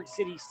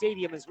City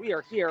Stadium as we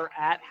are here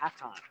at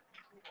halftime.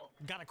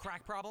 Got a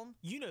crack problem?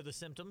 You know the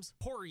symptoms.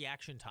 Poor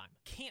reaction time.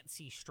 Can't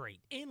see straight.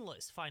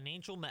 Endless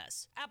financial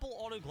mess. Apple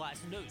Auto Glass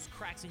knows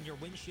cracks in your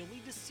windshield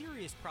lead to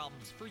serious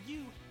problems for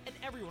you and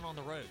everyone on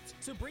the roads.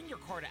 So bring your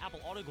car to Apple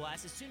Auto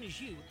Glass as soon as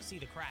you see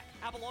the crack.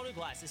 Apple Auto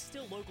Glass is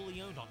still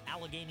locally owned on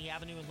Allegheny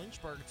Avenue in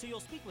Lynchburg, so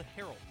you'll speak with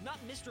Harold, not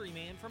Mystery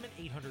Man from an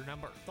 800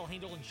 number. They'll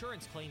handle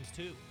insurance claims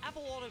too.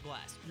 Apple Auto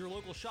Glass, your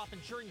local shop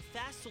ensuring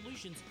fast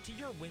solutions to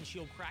your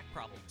windshield crack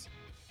problems.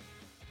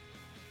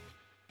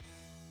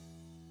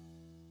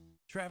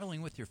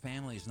 Traveling with your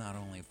family is not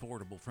only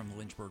affordable from the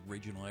Lynchburg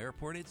Regional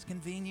Airport, it's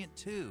convenient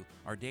too.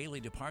 Our daily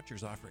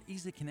departures offer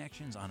easy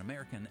connections on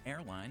American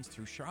Airlines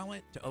through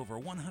Charlotte to over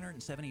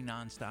 170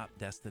 nonstop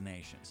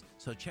destinations.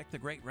 So check the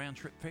great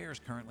round-trip fares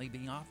currently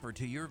being offered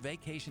to your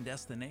vacation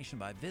destination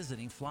by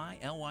visiting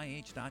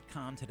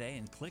flylyh.com today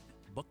and click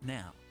Book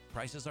Now.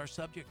 Prices are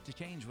subject to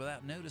change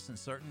without notice and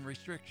certain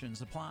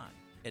restrictions apply.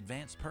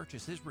 Advanced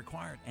purchase is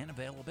required and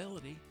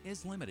availability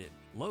is limited.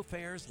 Low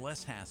fares,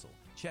 less hassle.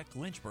 Check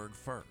Lynchburg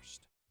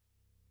first.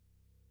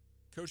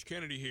 Coach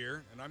Kennedy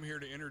here, and I'm here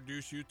to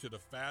introduce you to the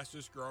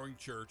fastest growing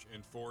church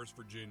in Forest,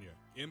 Virginia,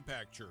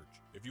 Impact Church.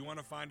 If you want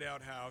to find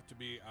out how to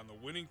be on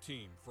the winning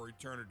team for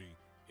eternity,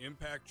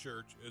 Impact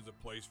Church is a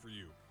place for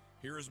you.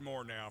 Here is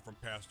more now from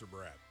Pastor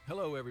Brad.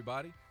 Hello,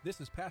 everybody.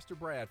 This is Pastor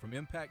Brad from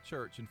Impact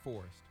Church in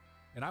Forest,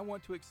 and I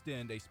want to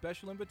extend a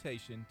special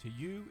invitation to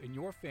you and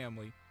your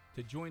family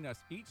to join us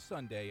each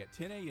Sunday at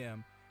 10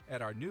 a.m.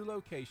 at our new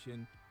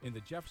location in the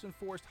Jefferson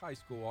Forest High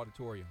School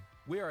auditorium.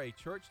 We are a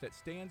church that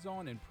stands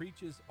on and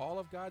preaches all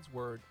of God's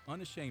Word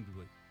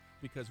unashamedly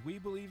because we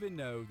believe and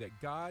know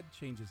that God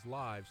changes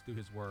lives through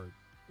His Word.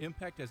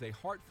 Impact has a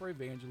heart for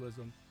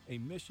evangelism, a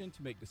mission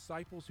to make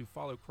disciples who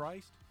follow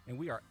Christ, and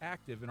we are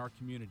active in our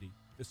community.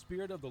 The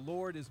Spirit of the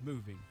Lord is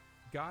moving.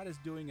 God is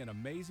doing an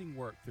amazing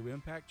work through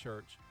Impact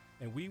Church,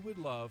 and we would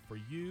love for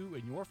you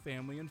and your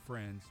family and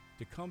friends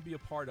to come be a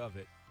part of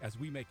it as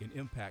we make an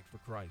impact for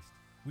Christ.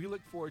 We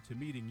look forward to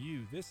meeting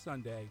you this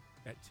Sunday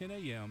at 10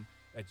 a.m.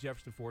 at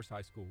Jefferson Forest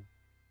High School.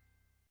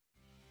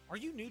 Are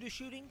you new to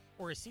shooting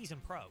or a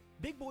seasoned pro?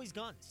 Big Boys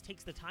Guns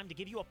takes the time to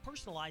give you a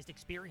personalized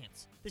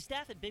experience. The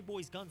staff at Big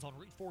Boys Guns on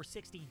Route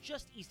 460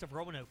 just east of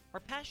Roanoke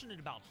are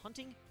passionate about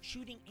hunting,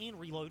 shooting, and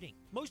reloading.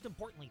 Most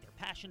importantly, they're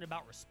passionate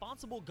about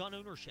responsible gun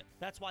ownership.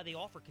 That's why they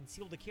offer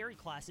concealed carry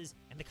classes,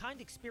 and the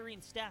kind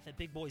experienced staff at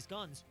Big Boys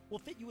Guns will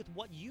fit you with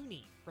what you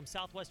need from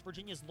Southwest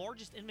Virginia's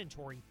largest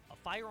inventory of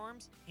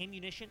firearms,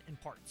 ammunition,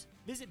 and parts.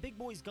 Visit Big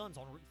Boys Guns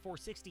on Route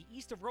 460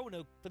 east of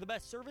Roanoke for the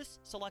best service,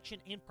 selection,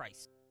 and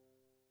price.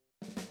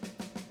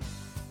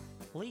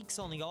 Leaks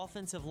on the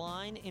offensive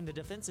line, in the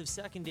defensive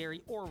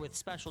secondary, or with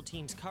special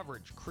teams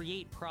coverage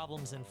create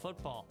problems in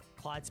football.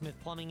 Clyde Smith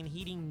Plumbing and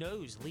Heating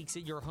knows leaks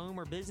at your home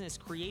or business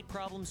create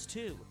problems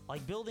too,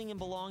 like building and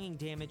belonging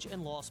damage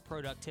and lost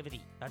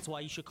productivity. That's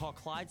why you should call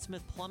Clyde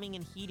Smith Plumbing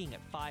and Heating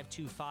at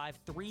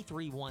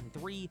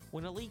 525-3313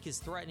 when a leak is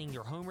threatening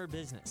your home or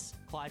business.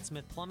 Clyde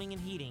Smith Plumbing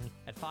and Heating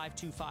at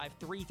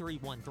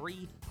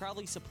 525-3313,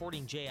 proudly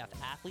supporting JF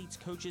athletes,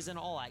 coaches, and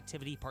all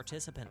activity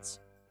participants.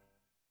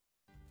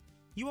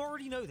 You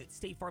already know that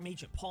State Farm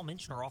agent Paul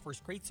Menchner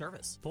offers great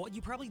service, but what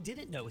you probably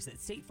didn't know is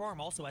that State Farm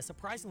also has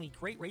surprisingly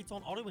great rates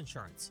on auto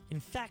insurance. In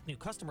fact, new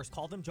customers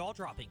call them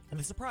jaw-dropping, and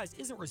the surprise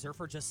isn't reserved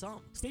for just some.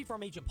 State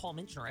Farm agent Paul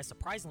Menchner has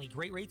surprisingly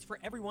great rates for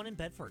everyone in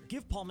Bedford.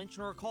 Give Paul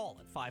Menchner a call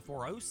at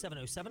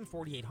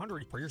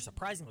 540-707-4800 for your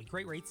surprisingly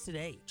great rates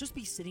today. Just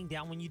be sitting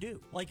down when you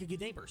do. Like a good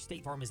neighbor,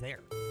 State Farm is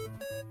there.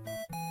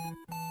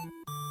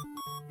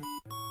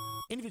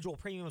 Individual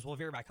premiums will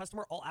vary by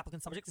customer. All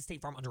applicants subject to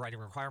State Farm underwriting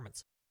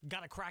requirements.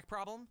 Got a crack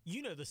problem?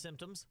 You know the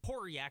symptoms.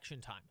 Poor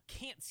reaction time.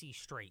 Can't see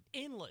straight.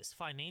 Endless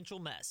financial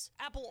mess.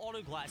 Apple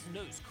Auto Glass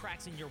knows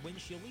cracks in your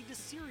windshield lead to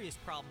serious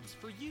problems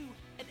for you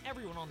and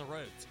everyone on the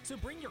roads. So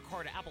bring your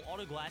car to Apple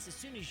Auto Glass as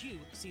soon as you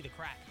see the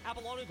crack.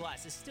 Apple Auto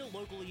Glass is still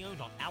locally owned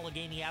on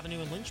Allegheny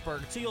Avenue in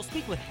Lynchburg, so you'll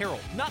speak with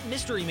Harold, not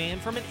Mystery Man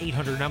from an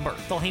 800 number.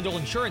 They'll handle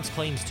insurance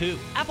claims too.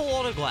 Apple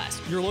Auto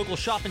Glass, your local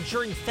shop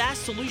ensuring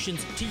fast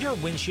solutions to your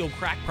windshield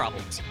crack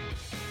problems.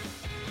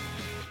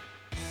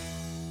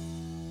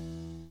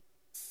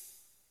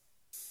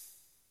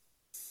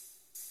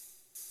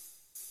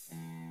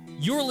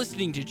 You're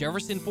listening to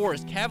Jefferson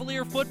Forest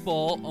Cavalier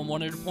Football on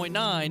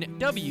 100.9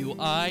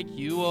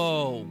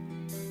 WIQO.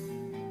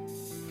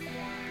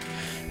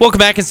 Welcome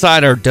back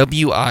inside our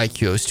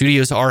WIQO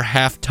studios. Our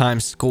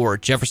halftime score: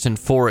 Jefferson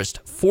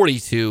Forest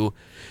 42,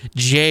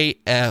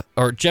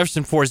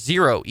 Jefferson Forest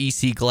 0,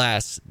 EC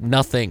Glass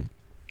nothing.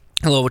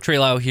 Hello, Trey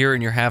Lau here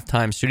in your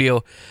halftime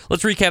studio.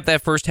 Let's recap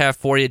that first half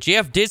for you.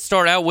 JF did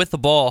start out with the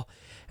ball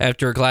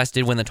after Glass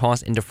did win the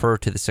toss and defer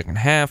to the second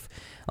half.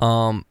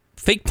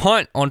 Fake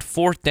punt on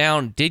fourth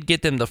down did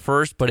get them the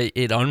first, but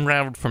it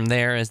unraveled from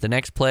there as the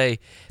next play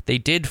they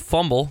did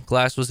fumble.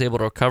 Glass was able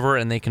to recover,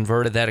 and they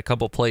converted that a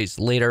couple plays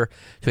later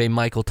to a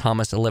Michael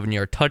Thomas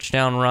 11-yard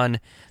touchdown run.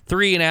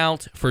 3 and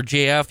out for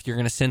JF. You're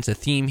going to sense a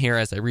theme here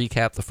as I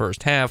recap the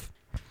first half.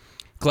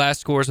 Glass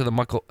scores of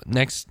the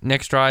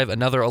next drive,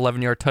 another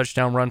 11-yard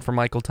touchdown run for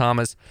Michael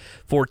Thomas,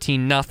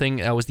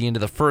 14-0. That was the end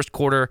of the first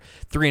quarter.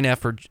 Before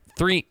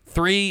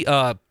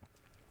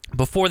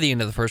the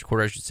end of the first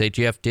quarter, I should say,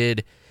 GF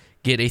did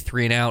get a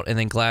 3-and-out, and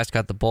then Glass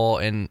got the ball,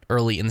 and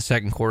early in the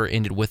second quarter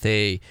ended with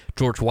a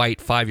George White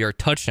 5-yard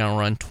touchdown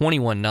run,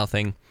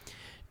 21-0.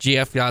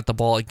 GF got the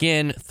ball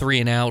again,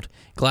 3-and-out.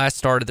 Glass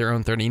started their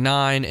own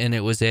 39, and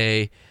it was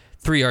a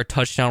 3-yard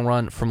touchdown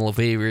run from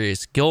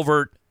Lavarius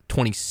Gilbert,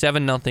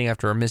 27-0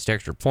 after a missed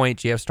extra point.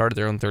 GF started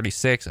their own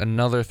 36,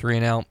 another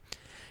 3-and-out.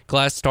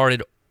 Glass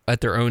started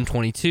at their own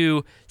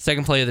 22.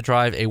 Second play of the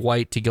drive, a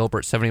White to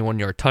Gilbert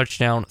 71-yard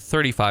touchdown,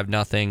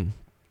 35-0.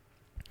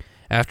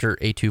 After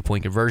a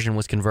 2-point conversion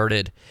was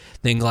converted.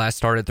 Then Glass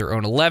started their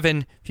own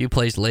 11. A few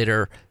plays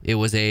later, it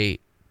was a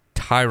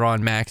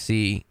Tayon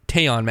Maxey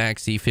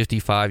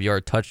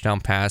 55-yard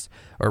touchdown pass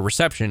or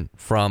reception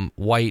from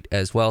White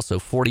as well. So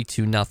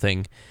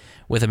 42-0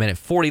 with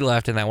 1:40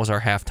 left, and that was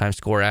our halftime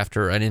score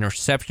after an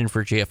interception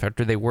for GF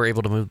after they were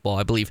able to move the ball.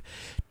 I believe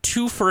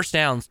 2 first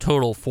downs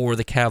total for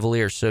the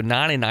Cavaliers, so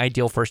not an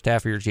ideal first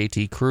half for your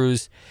JT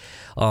Cruz.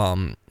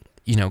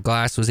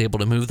 Glass was able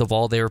to move the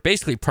ball. They were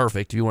basically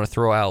perfect if you want to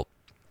throw out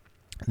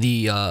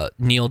the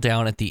kneel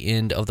down at the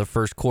end of the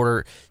first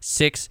quarter.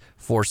 6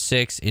 for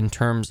 6 in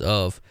terms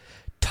of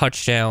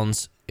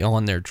touchdowns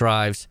on their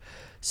drives.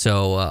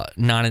 So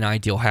not an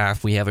ideal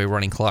half. We have a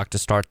running clock to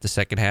start the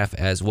second half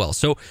as well.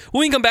 So when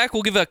we come back,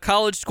 we'll give a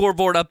college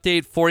scoreboard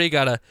update for you.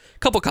 Got a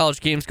couple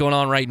college games going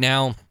on right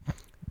now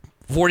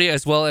for you,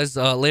 as well as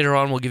later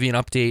on we'll give you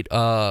an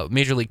update,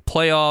 Major League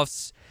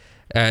playoffs,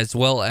 as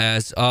well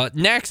as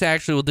next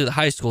actually we'll do the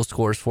high school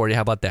scores for you.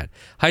 How about that?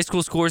 High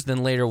school scores,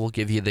 then later we'll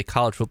give you the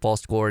college football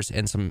scores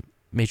and some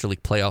Major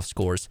League playoff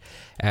scores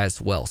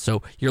as well.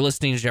 So you're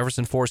listening to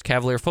Jefferson Forest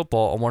Cavalier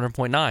Football on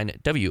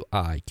 100.9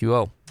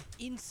 WIQO.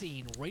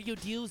 Insane Radio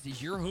Deals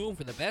is your home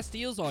for the best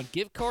deals on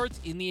gift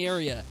cards in the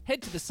area.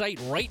 Head to the site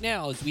right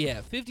now as we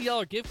have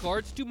 $50 gift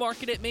cards to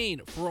Market at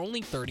Main for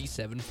only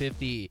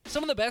 $37.50.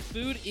 Some of the best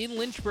food in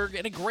Lynchburg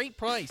at a great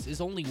price is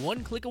only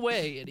one click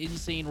away at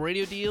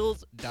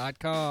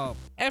InsaneRadioDeals.com.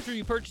 After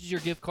you purchase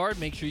your gift card,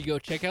 make sure you go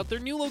check out their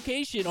new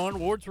location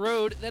on Wards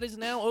Road that is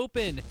now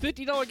open.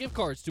 $50 gift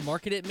cards to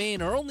Market at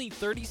Main are only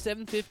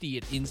 $37.50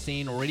 at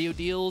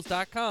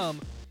InsaneRadioDeals.com.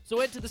 So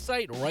head to the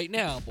site right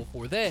now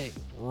before they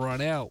run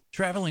out.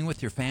 Traveling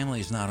with your family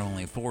is not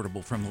only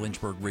affordable from the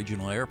Lynchburg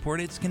Regional Airport,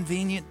 it's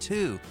convenient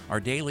too. Our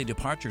daily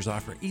departures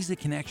offer easy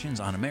connections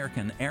on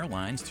American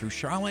Airlines through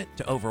Charlotte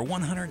to over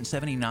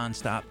 170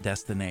 nonstop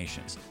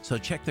destinations. So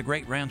check the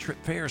great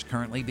round-trip fares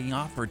currently being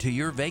offered to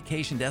your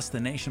vacation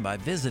destination by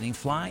visiting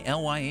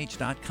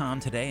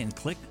flylyh.com today and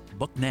click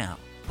Book Now.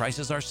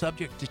 Prices are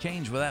subject to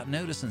change without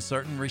notice and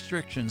certain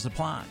restrictions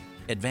apply.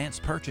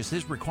 Advanced purchase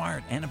is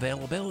required and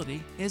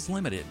availability is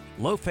limited.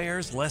 Low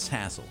fares, less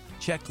hassle.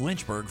 Check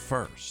Lynchburg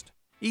first.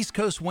 East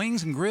Coast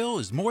Wings and Grill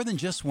is more than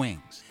just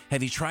wings.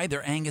 Have you tried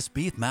their Angus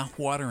beef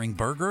mouth-watering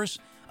burgers?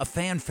 A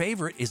fan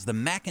favorite is the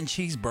mac and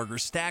cheese burger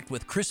stacked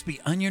with crispy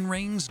onion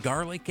rings,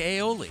 garlic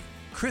aioli,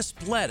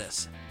 crisp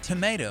lettuce,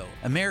 tomato,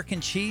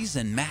 American cheese,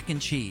 and mac and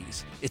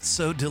cheese. It's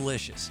so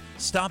delicious.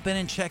 Stop in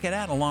and check it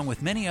out along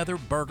with many other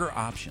burger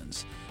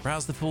options.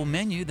 Browse the full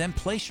menu, then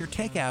place your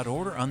takeout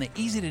order on the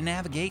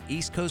easy-to-navigate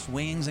East Coast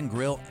Wings and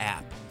Grill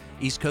app.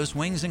 East Coast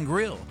Wings and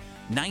Grill,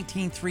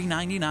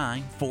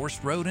 19399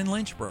 Forest Road in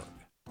Lynchburg.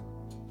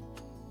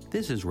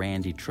 This is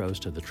Randy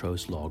Trost of the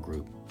Trost Law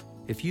Group.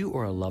 If you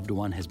or a loved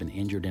one has been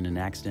injured in an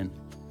accident,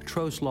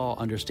 Trost Law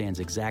understands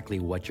exactly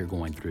what you're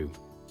going through.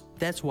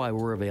 That's why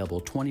we're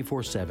available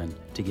 24/7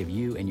 to give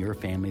you and your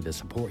family the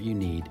support you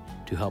need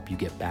to help you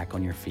get back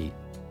on your feet.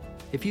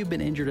 If you've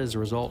been injured as a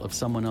result of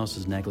someone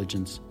else's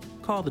negligence,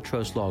 call the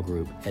Trost Law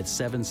Group at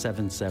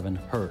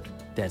 777-HURT,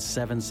 that's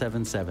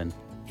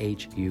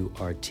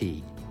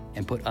 777-HURT,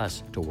 and put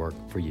us to work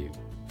for you.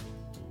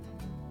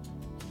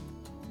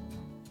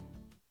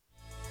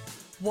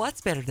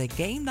 What's better than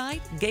game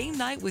night? Game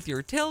night with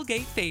your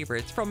tailgate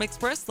favorites from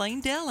Express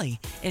Lane Deli.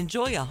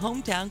 Enjoy a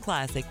hometown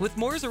classic with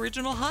Moore's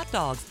Original Hot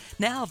Dogs,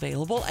 now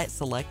available at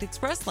select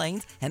Express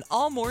Lanes and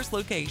all Moore's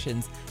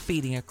locations.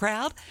 Feeding a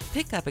crowd?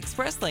 Pick up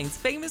Express Lane's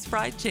famous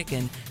fried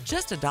chicken,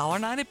 just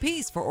 $1.09 a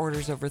piece for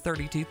orders over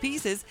 32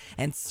 pieces,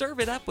 and serve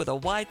it up with a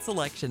wide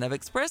selection of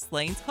Express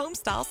Lane's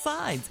home-style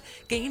sides.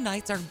 Game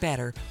nights are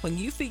better when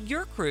you feed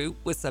your crew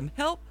with some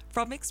help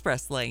from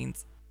Express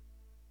Lanes.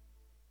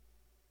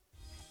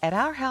 At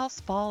our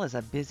house, fall is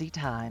a busy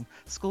time.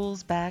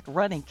 School's back,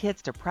 running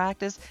kids to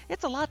practice.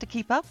 It's a lot to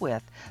keep up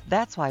with.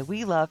 That's why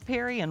we love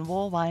Perry and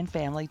Woolwine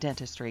Family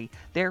Dentistry.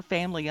 They're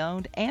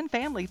family-owned and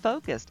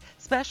family-focused,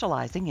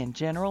 specializing in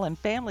general and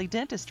family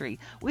dentistry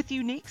with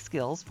unique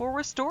skills for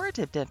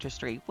restorative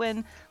dentistry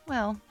when,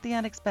 well, the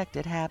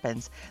unexpected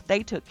happens.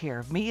 They took care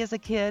of me as a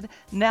kid.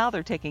 Now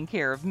they're taking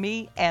care of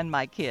me and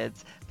my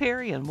kids.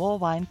 Perry and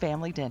Woolwine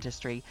Family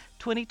Dentistry,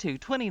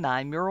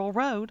 2229 Murrell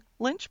Road,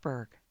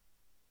 Lynchburg.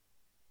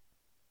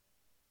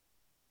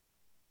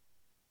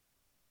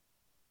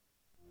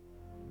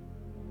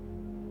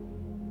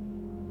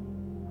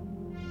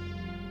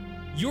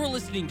 You're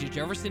listening to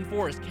Jefferson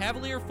Forest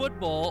Cavalier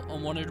Football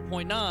on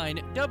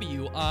 100.9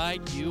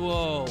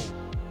 WIQO.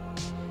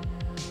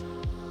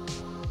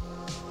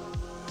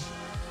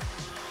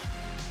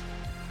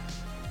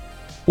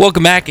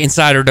 Welcome back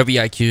inside our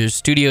WIQ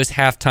Studios.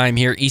 Halftime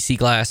here. EC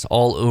Glass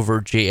all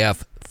over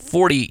JF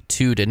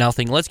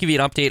 42-0. Let's give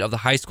you an update of the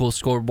high school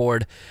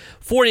scoreboard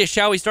for you,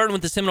 shall we? Starting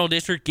with the Seminole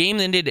District game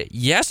that ended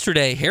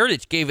yesterday.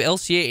 Heritage gave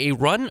LCA a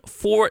run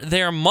for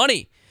their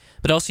money,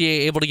 but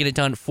LCA able to get it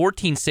done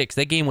 14-6.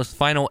 That game was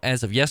final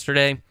as of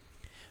yesterday.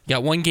 We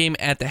got one game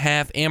at the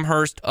half.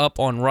 Amherst up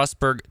on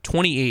Rustburg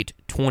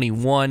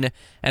 28-21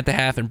 at the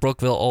half, and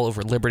Brookville all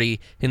over Liberty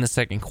in the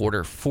second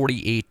quarter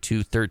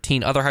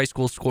 48-13. Other high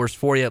school scores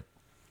for you.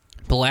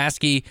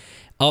 Pulaski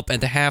up at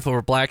the half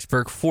over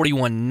Blacksburg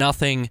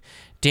 41-0.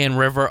 Dan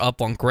River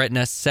up on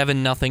Gretna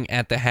 7-0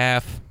 at the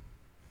half.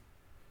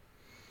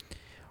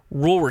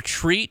 Rural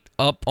Retreat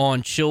up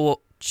on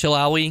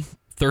Chilhowie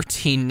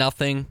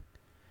 13-0.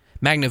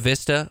 Magna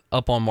Vista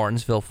up on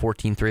Martinsville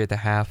 14-3 at the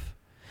half.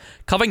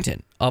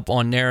 Covington up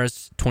on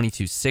Narrows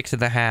 22-6 at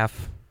the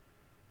half.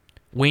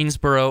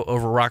 Waynesboro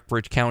over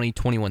Rockbridge County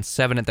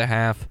 21-7 at the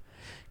half.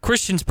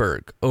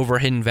 Christiansburg over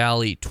Hidden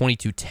Valley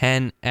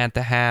 22-10 at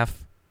the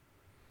half.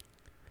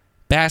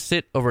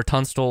 Bassett over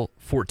Tunstall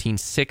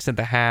 14-6 at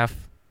the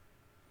half.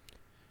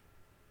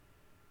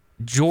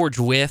 George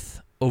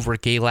Wythe over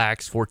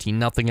Galax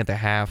 14-0 at the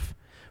half.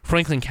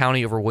 Franklin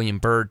County over William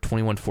Byrd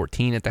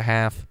 21-14 at the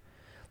half.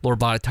 Lord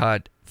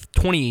Botetourt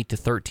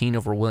 28-13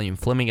 over William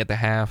Fleming at the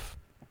half.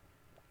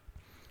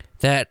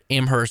 That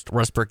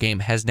Amherst-Rustburg game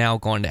has now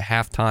gone to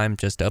halftime,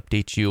 just to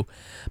update you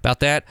about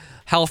that.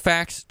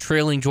 Halifax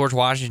trailing George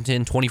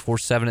Washington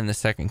 24-7 in the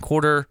second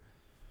quarter.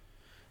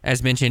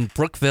 As mentioned,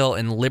 Brookville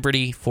and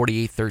Liberty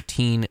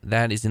 48-13.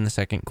 That is in the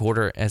second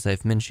quarter, as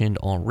I've mentioned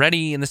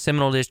already, in the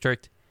Seminole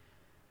District.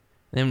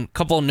 Then a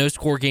couple of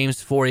no-score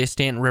games for you.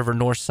 Stanton River,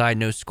 Northside,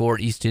 no score.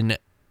 Easton,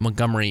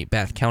 Montgomery,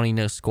 Bath County,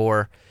 no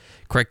score.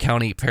 Craig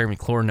County, Perry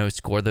McClure, no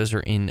score. Those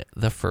are in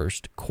the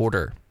first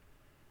quarter.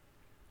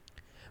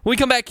 When we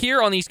come back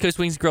here on the East Coast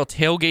Wings Grill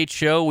Tailgate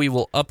Show, we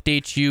will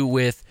update you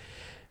with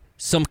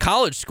some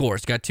college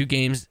scores. Got two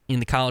games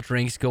in the college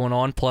ranks going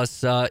on,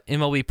 plus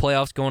MLB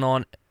playoffs going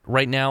on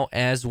right now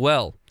as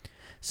well.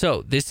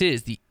 So this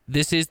is the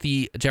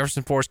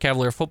Jefferson Forest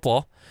Cavalier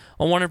football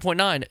on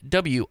 100.9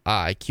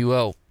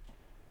 WIQO.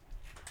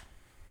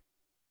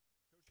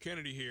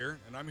 Kennedy here,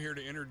 and I'm here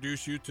to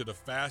introduce you to the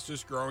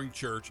fastest growing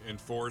church in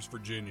Forest,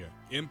 Virginia,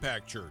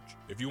 Impact Church.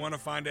 If you want to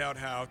find out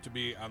how to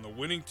be on the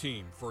winning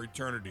team for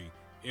eternity,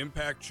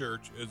 Impact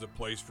Church is a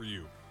place for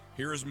you.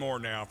 Here is more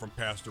now from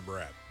Pastor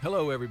Brad.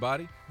 Hello,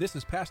 everybody. This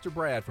is Pastor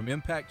Brad from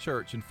Impact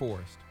Church in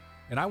Forest,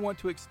 and I want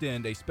to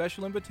extend a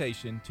special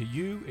invitation to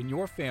you and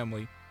your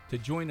family to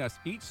join us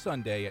each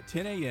Sunday at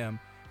 10 a.m.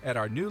 at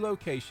our new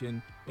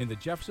location in the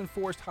Jefferson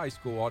Forest High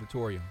School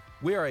auditorium.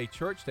 We are a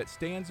church that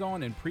stands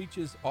on and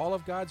preaches all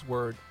of God's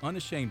Word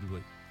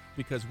unashamedly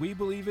because we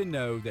believe and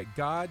know that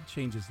God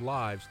changes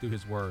lives through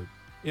His Word.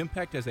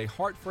 Impact has a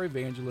heart for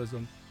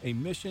evangelism, a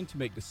mission to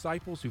make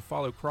disciples who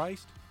follow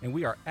Christ, and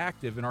we are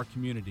active in our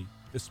community.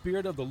 The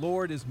Spirit of the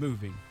Lord is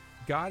moving.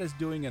 God is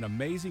doing an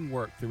amazing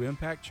work through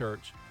Impact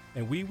Church,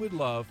 and we would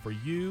love for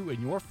you and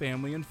your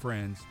family and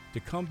friends to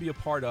come be a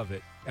part of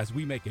it as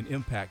we make an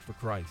impact for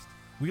Christ.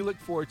 We look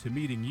forward to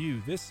meeting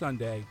you this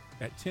Sunday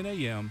at 10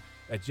 a.m.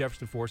 at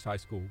Jefferson Forest High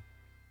School.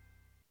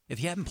 If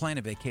you haven't planned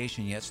a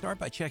vacation yet, start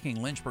by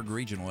checking Lynchburg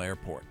Regional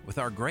Airport. With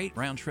our great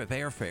round-trip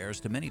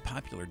airfares to many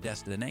popular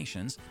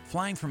destinations,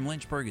 flying from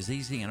Lynchburg is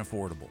easy and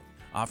affordable.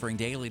 Offering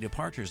daily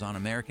departures on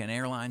American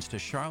Airlines to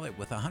Charlotte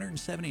with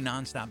 170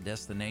 nonstop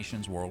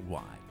destinations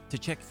worldwide. To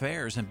check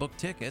fares and book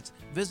tickets,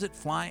 visit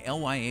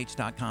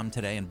flylyh.com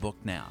today and book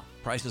now.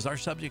 Prices are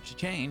subject to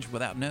change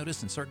without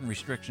notice and certain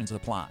restrictions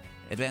apply.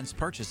 Advance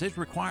purchase is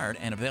required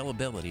and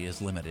availability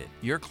is limited.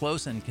 Your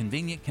close and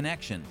convenient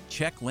connection.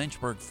 Check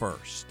Lynchburg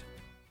first.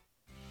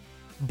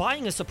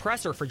 Buying a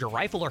suppressor for your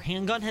rifle or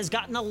handgun has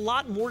gotten a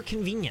lot more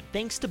convenient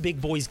thanks to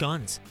Big Boys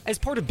Guns. As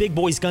part of Big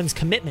Boys Guns'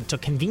 commitment to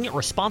convenient,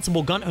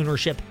 responsible gun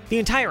ownership, the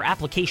entire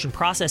application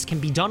process can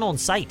be done on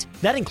site.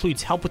 That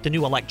includes help with the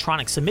new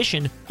electronic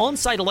submission,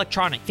 on-site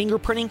electronic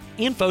fingerprinting,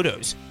 and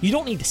photos. You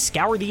don't need to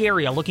scour the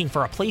area looking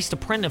for a place to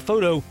print a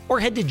photo or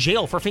head to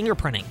jail for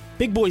fingerprinting.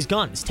 Big Boys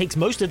Guns takes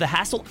most of the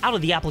hassle out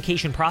of the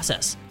application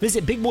process.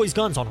 Visit Big Boys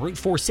Guns on Route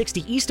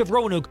 460 east of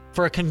Roanoke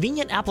for a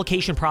convenient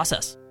application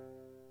process.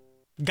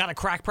 Got a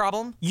crack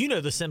problem? You know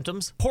the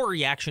symptoms. Poor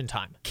reaction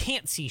time,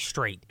 can't see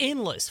straight,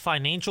 endless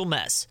financial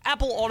mess.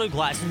 Apple Auto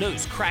Glass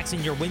knows cracks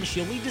in your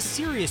windshield lead to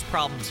serious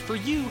problems for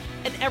you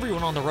and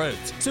everyone on the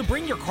roads. So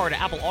bring your car to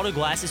Apple Auto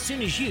Glass as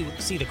soon as you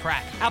see the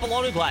crack. Apple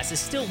Auto Glass is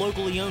still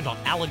locally owned on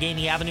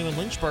Allegheny Avenue in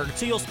Lynchburg,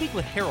 so you'll speak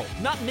with Harold,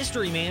 not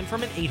Mystery Man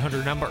from an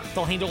 800 number.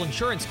 They'll handle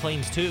insurance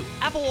claims too.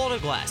 Apple Auto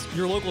Glass,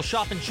 your local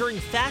shop ensuring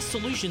fast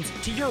solutions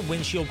to your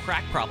windshield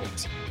crack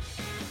problems.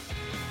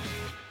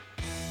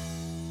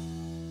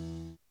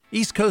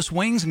 East Coast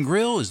Wings and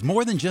Grill is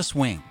more than just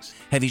wings.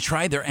 Have you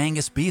tried their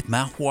Angus beef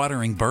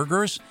mouth-watering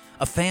burgers?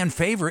 A fan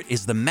favorite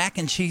is the mac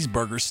and cheese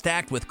burger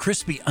stacked with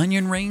crispy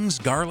onion rings,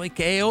 garlic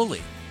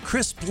aioli,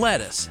 crisp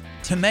lettuce,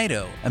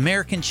 tomato,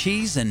 American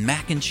cheese, and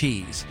mac and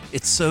cheese.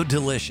 It's so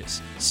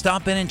delicious.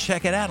 Stop in and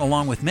check it out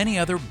along with many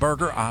other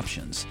burger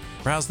options.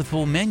 Browse the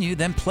full menu,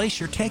 then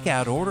place your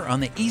takeout order on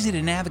the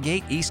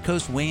easy-to-navigate East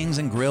Coast Wings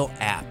and Grill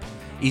app.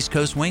 East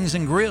Coast Wings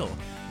and Grill,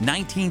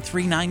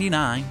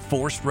 19399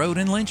 Forest Road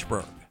in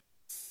Lynchburg.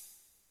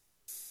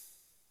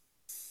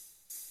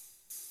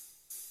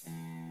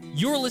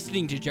 You're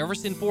listening to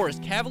Jefferson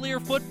Forest Cavalier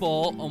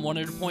Football on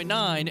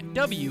 100.9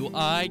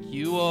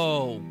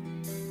 WIQO.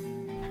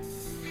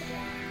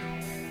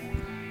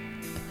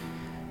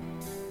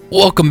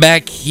 Welcome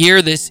back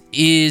here. This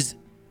is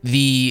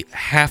the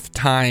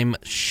halftime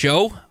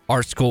show.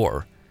 Our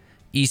score,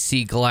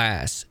 EC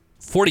Glass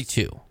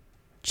 42,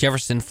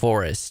 Jefferson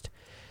Forest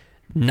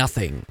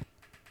nothing.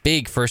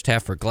 Big first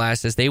half for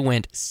Glass as they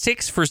went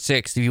 6 for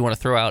 6. If you want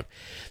to throw out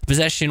the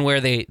possession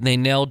where they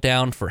nailed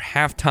down for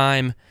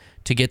halftime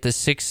to get the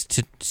six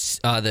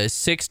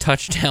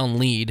touchdown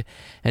lead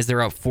as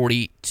they're up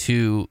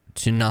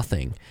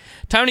 42-0.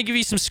 Time to give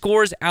you some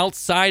scores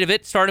outside of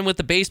it, starting with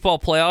the baseball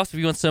playoffs. If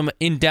you want some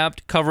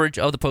in-depth coverage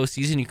of the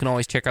postseason, you can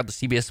always check out the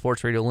CBS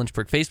Sports Radio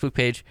Lynchburg Facebook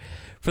page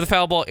for the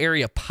Foul Ball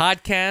Area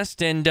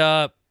podcast.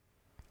 And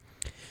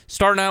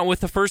starting out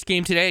with the first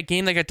game today, a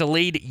game that got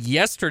delayed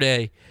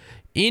yesterday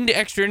into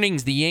extra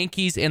innings. The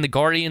Yankees and the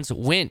Guardians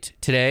went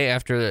today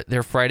after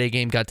their Friday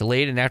game got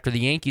delayed, and after the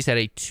Yankees had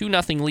a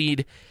 2-0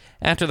 lead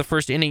after the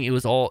first inning, it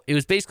was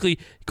basically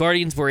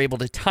Guardians were able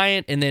to tie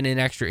it, and then in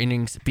extra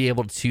innings be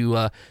able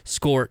to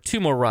score 2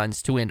 more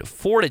runs to win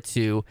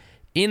 4-2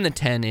 in the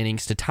 10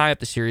 innings to tie up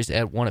the series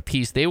at 1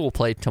 apiece. They will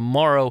play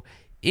tomorrow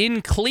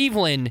in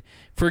Cleveland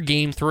for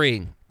Game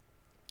 3.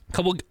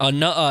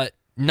 Another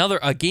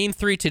Game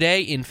 3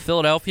 today in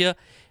Philadelphia,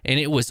 and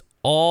it was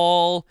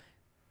all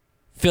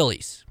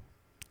Phillies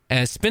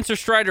as Spencer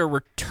Strider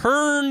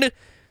returned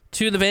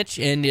to the bench,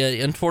 and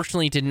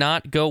unfortunately did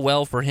not go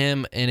well for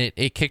him, and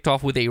it kicked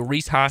off with a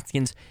Rhys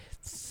Hoskins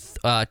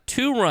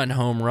 2-run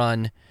home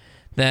run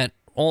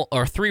or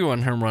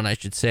 3-run home run, I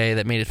should say,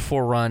 that made it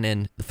 4-run,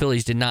 and the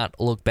Phillies did not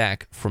look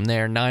back from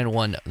there.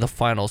 9-1 the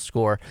final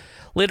score.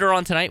 Later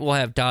on tonight, we'll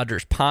have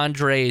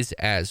Dodgers-Padres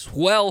as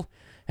well,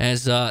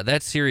 as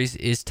that series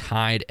is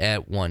tied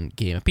at 1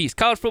 game apiece.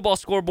 College football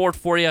scoreboard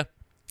for you.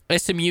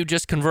 SMU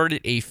just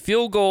converted a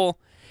field goal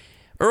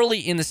early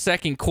in the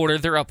second quarter.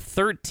 They're up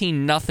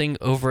 13-0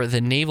 over the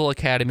Naval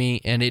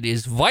Academy, and it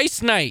is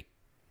Vice Night.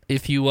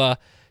 If you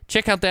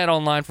check out that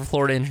online for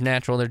Florida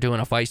International, they're doing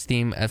a Vice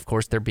theme. Of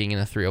course, they're being in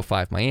the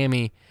 305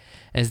 Miami,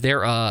 as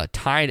they're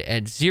tied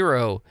at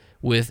 0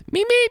 with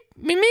meep, meep,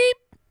 meep, meep,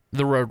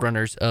 the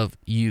Roadrunners of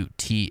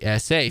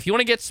UTSA. If you want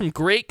to get some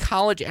great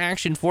college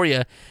action for you,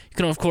 you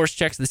can, of course,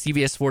 check the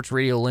CBS Sports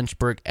Radio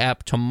Lynchburg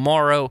app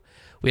tomorrow.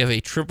 We have a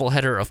triple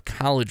header of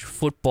college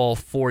football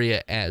for you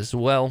as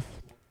well,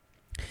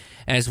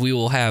 as we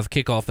will have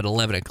kickoff at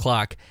 11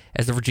 o'clock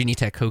as the Virginia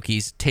Tech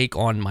Hokies take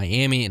on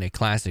Miami in a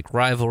classic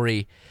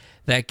rivalry.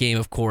 That game,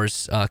 of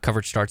course,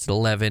 coverage starts at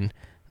 11.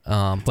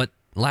 But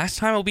last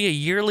time will be a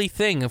yearly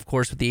thing, of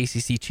course, with the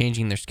ACC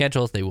changing their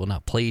schedules. They will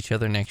not play each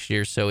other next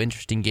year. So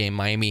interesting game,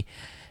 Miami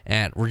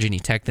at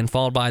Virginia Tech. Then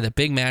followed by the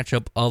big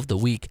matchup of the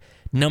week,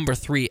 number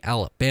 3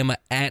 Alabama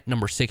at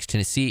number 6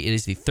 Tennessee. It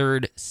is the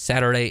third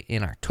Saturday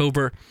in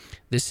October.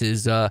 This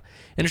is an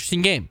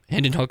interesting game.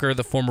 Hendon Hooker,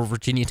 the former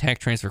Virginia Tech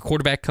transfer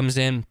quarterback, comes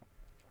in.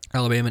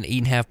 Alabama an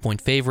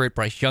 8.5-point favorite.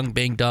 Bryce Young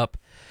banged up.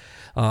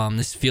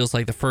 This feels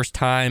like the first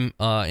time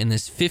in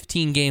this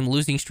 15-game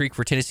losing streak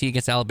for Tennessee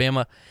against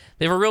Alabama.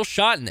 They have a real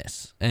shot in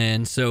this,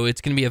 and so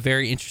it's going to be a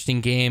very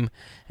interesting game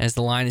as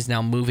the line is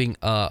now moving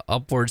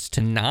upwards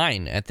to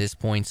 9 at this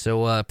point.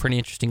 So pretty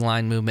interesting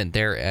line movement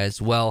there as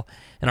well.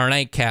 And our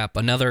nightcap,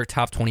 another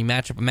top 20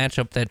 matchup, a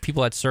matchup that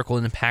people had circled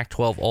in the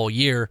Pac-12 all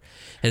year,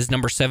 is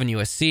number 7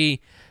 USC.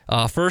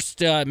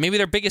 First, maybe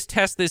their biggest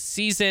test this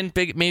season,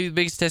 maybe the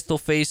biggest test they'll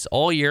face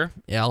all year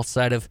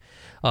outside of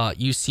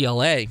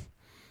UCLA.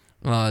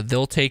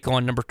 They'll take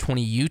on number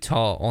 20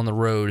 Utah on the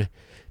road.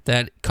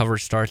 That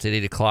coverage starts at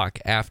 8 o'clock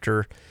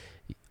after,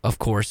 of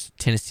course,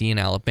 Tennessee and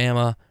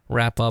Alabama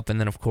wrap up. And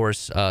then, of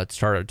course, to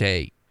start our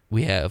day,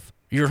 we have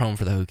your home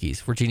for the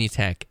Hokies, Virginia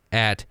Tech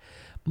at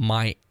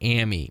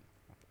Miami.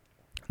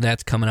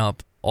 That's coming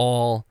up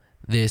all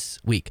this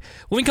week.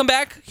 When we come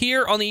back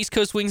here on the East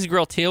Coast Wings and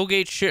Grill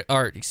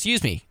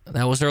tailgate,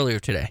 that was earlier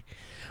today.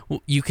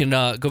 You can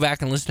go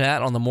back and listen to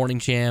that on the Morning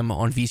Jam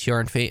on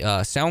VCR and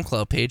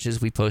SoundCloud pages.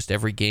 We post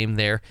every game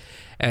there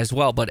as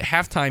well. But at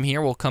halftime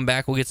here, we'll come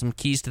back. We'll get some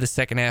keys to the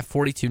second half.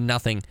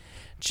 42-0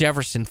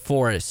 Jefferson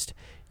Forest.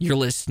 You're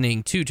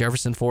listening to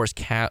Jefferson Forest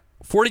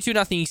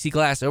 42-0 EC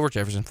Glass over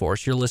Jefferson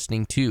Forest. You're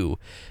listening to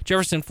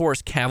Jefferson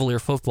Forest Cavalier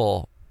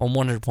Football on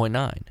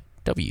 100.9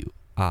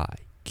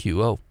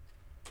 WIQO.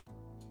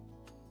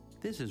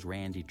 This is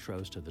Randy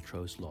Trost of the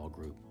Trost Law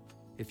Group.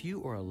 If you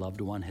or a loved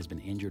one has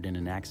been injured in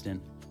an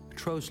accident,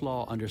 Trost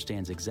Law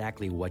understands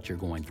exactly what you're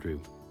going through.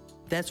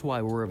 That's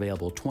why we're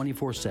available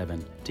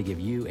 24/7 to give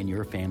you and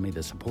your family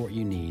the support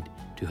you need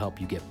to help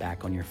you get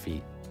back on your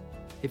feet.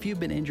 If you've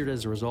been injured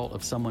as a result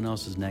of someone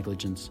else's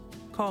negligence,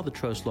 call the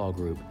Trost Law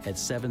Group at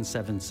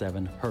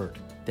 777-HURT.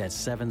 That's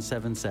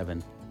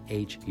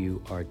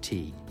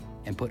 777-HURT.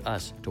 And put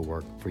us to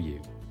work for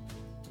you.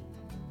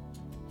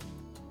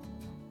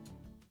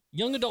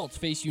 Young adults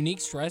face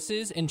unique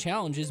stresses and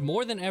challenges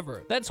more than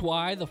ever. That's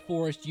why the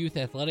Forest Youth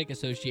Athletic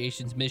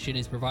Association's mission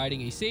is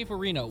providing a safe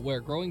arena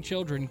where growing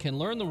children can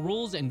learn the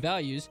rules and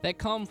values that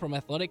come from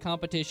athletic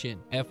competition.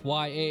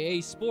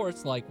 FYAA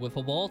sports like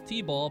wiffle ball,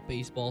 t-ball,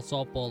 baseball,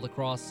 softball,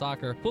 lacrosse,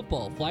 soccer,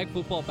 football, flag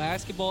football,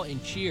 basketball,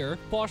 and cheer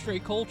foster a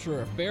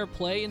culture of fair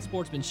play and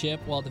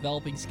sportsmanship while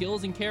developing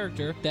skills and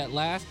character that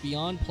last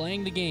beyond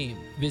playing the game.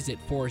 Visit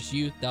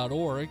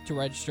forestyouth.org to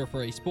register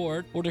for a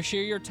sport or to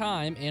share your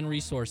time and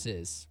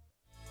resources.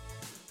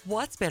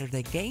 What's better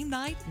than game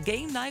night?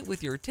 Game night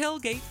with your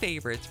tailgate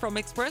favorites from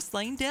Express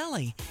Lane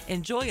Deli.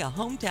 Enjoy a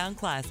hometown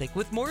classic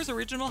with Moore's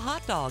Original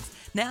Hot Dogs,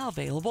 now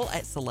available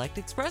at select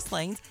Express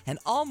Lanes and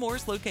all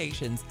Moore's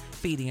locations.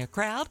 Feeding a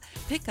crowd?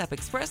 Pick up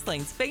Express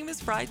Lane's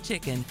famous fried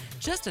chicken,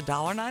 just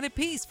 $1.09 a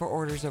piece for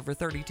orders over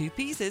 32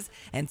 pieces,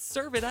 and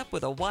serve it up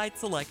with a wide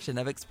selection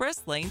of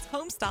Express Lane's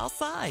home-style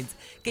sides.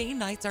 Game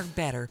nights are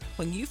better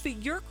when you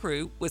feed your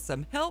crew with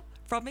some help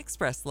from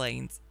Express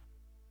Lanes.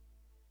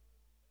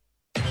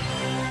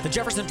 The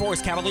Jefferson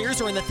Forest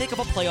Cavaliers are in the thick of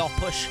a playoff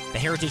push. The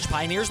Heritage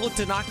Pioneers look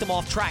to knock them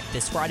off track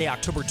this Friday,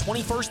 October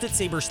 21st at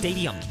Sabre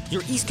Stadium.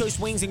 Your East Coast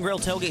Wings and Grill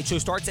tailgate show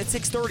starts at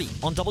 6:30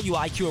 on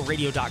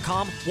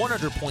WIQORadio.com,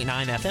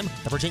 100.9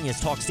 FM, the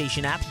Virginia's talk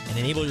station app, and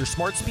enable your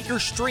smart speaker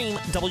stream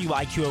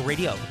WIQO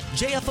Radio.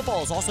 JF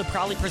Football is also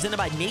proudly presented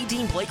by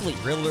Nadine Blakely,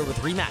 Realtor with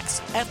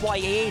RE/MAX,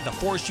 FYAA, the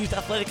Forest Youth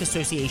Athletic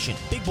Association,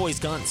 Big Boys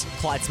Guns,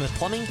 Clyde Smith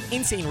Plumbing,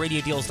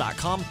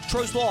 InsaneRadioDeals.com,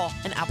 Trost Law,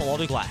 and Apple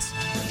Auto Glass.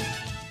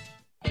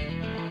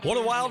 What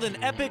a wild and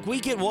epic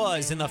week it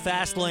was in the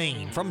fast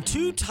lane. From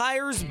two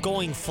tires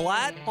going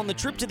flat on the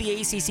trip to the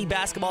ACC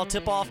basketball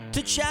tip-off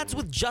to chats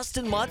with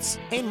Justin Mutz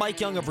and Mike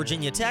Young of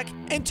Virginia Tech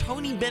and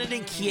Tony Bennett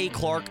and Kie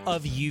Clark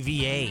of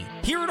UVA.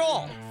 Hear it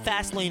all.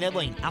 Fast Lane Ed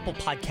Lane, Apple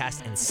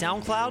Podcasts, and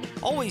SoundCloud.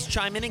 Always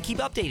chime in and keep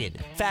updated.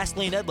 Fast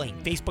Lane Ed Lane,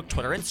 Facebook,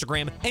 Twitter,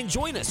 Instagram, and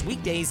join us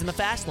weekdays in the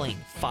Fast Lane,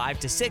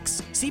 5 to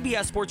 6.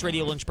 CBS Sports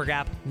Radio Lynchburg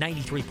app,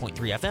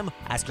 93.3 FM.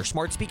 Ask your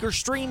smart speaker,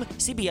 stream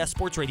CBS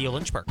Sports Radio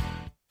Lynchburg.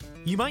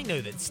 You might know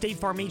that State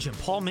Farm agent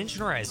Paul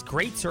Minchner has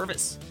great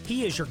service.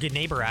 He is your good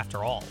neighbor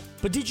after all.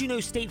 But did you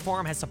know State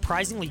Farm has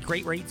surprisingly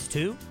great rates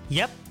too?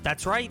 Yep,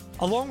 that's right.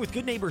 Along with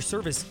good neighbor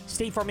service,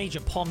 State Farm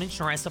agent Paul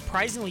Minchner has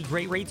surprisingly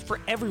great rates for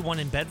everyone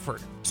in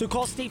Bedford. So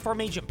call State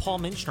Farm agent Paul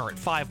Minchner at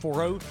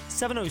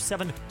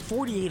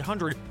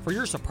 540-707-4800 for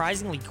your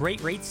surprisingly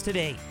great rates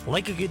today.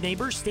 Like a good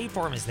neighbor, State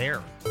Farm is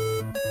there.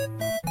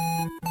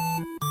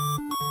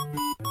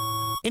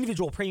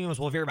 Individual premiums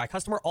will vary by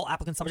customer. All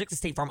applicants subject to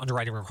State Farm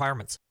underwriting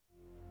requirements.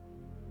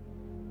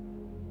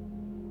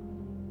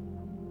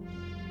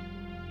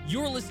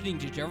 You're listening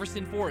to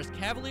Jefferson Forest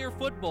Cavalier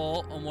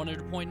football on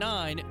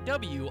 100.9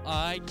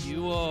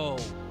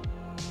 WIQO.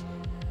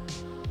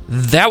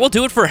 That will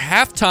do it for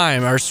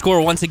halftime. Our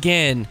score once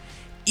again,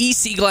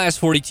 EC Glass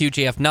 42,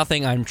 JF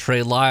nothing. I'm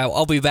Trey Lyle.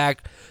 I'll be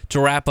back to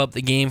wrap up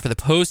the game for the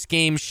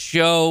post-game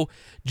show.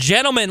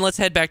 Gentlemen, let's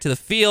head back to the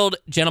field.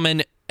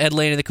 Gentlemen, Ed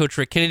Lane and the coach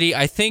Rick Kennedy.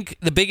 I think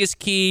the biggest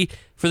key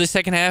for the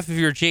second half of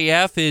your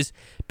JF is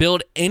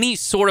build any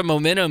sort of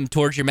momentum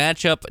towards your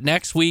matchup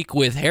next week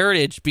with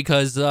Heritage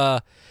because,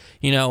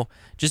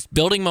 just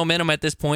building momentum at this point